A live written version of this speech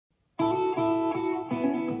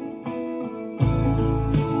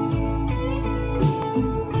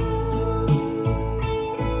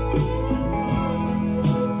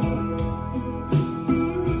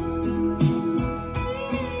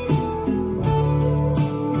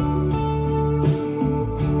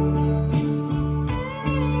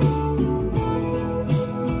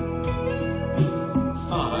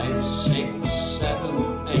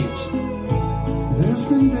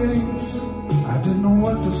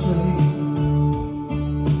slave.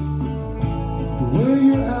 The way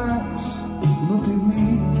your eyes look at me,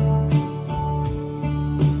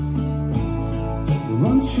 they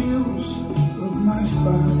run chills up my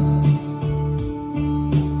spine.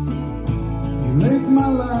 You make my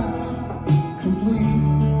life complete.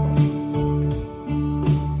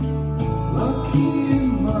 Lucky in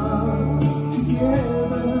love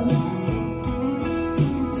together.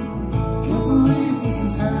 Can't believe this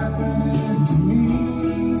is happening to me.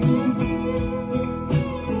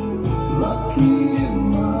 Lucky in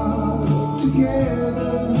love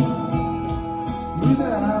together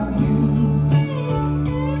without you.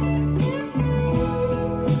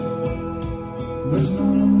 There's no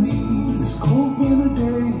me. This cold winter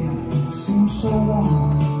day seems so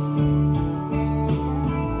warm.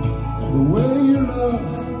 The way your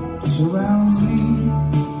love surrounds me,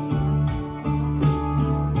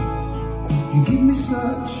 you give me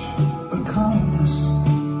such a calmness.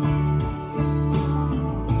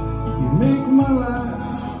 You make my life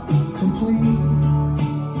complete.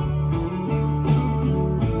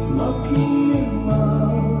 Lucky in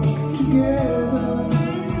love together.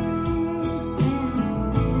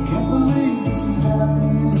 Can't believe this is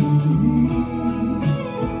happening to me.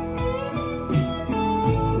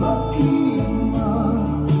 Lucky in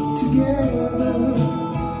love together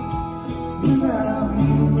without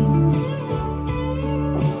you.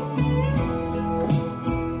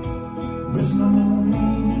 There's no me.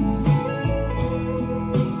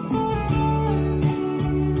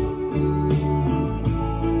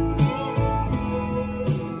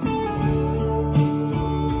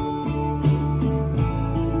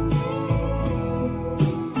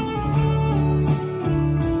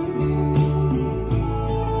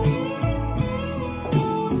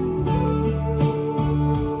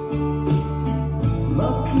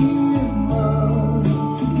 Lucky in love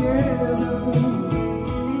together.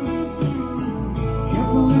 Can't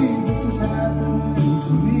believe this is happening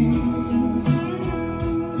to me.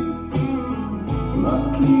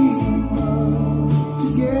 Lucky in love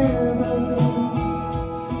together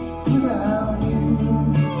without you.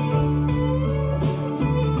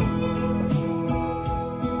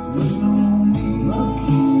 There's no me.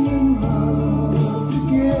 Lucky in love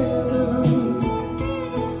together.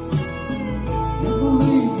 Can't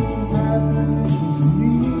believe this is happening to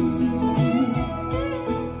me.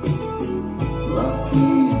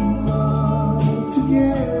 Lucky in love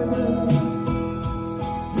together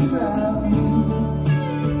without you.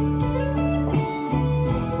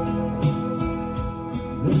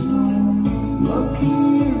 There's no me. Lucky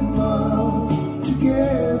in love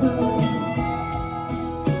together.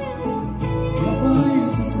 Can't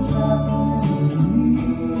believe this is happening to me.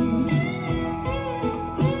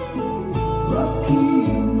 Lucky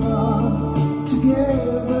in love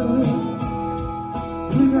together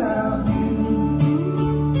without you.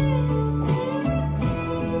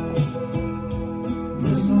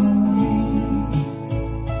 There's no me.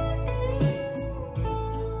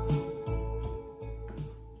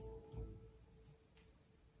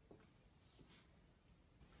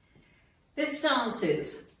 This dance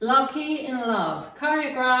is Lucky in Love,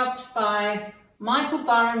 choreographed by Michael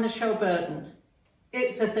Barr and Michelle Burton.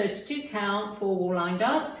 It's a 32 count 4-wall line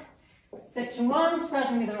dance. Section 1,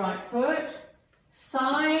 starting with the right foot,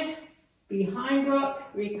 side, behind rock,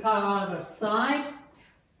 recover, side,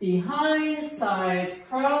 behind, side,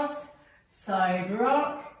 cross, side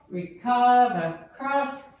rock, recover,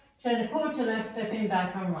 cross, turn a quarter left, step in,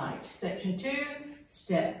 back on right. Section 2,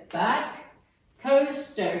 step back,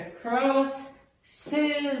 coaster, cross,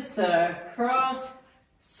 scissor, cross,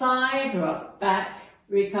 side rock, back,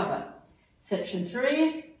 recover. Section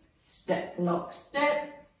 3, step, lock, step,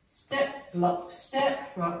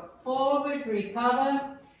 rock forward,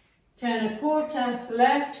 recover, turn a quarter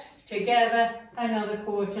left, together, another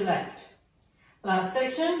quarter left. Last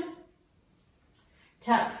section,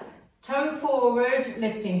 tap toe forward,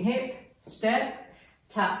 lifting hip, step,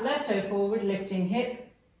 tap left toe forward, lifting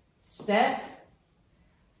hip, step,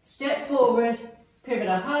 step forward, pivot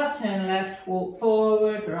a half turn left, walk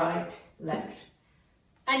forward, right, left.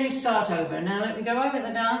 And you start over. Now let me go over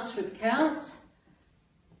the dance with counts.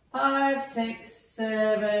 5, 6,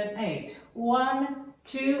 7, 8. 1,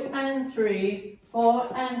 2 and 3,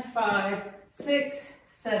 4 and 5, 6,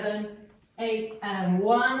 7, 8 and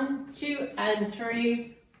 1, 2 and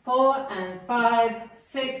 3, 4 and 5,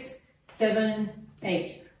 6, 7,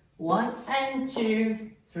 8. 1 and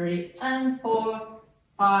 2, 3 and 4,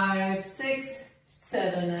 5, 6,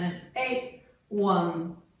 7 and 8.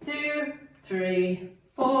 1, 2, 3,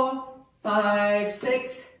 4, 5,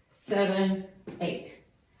 6, 7, 8.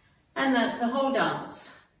 And that's the whole dance.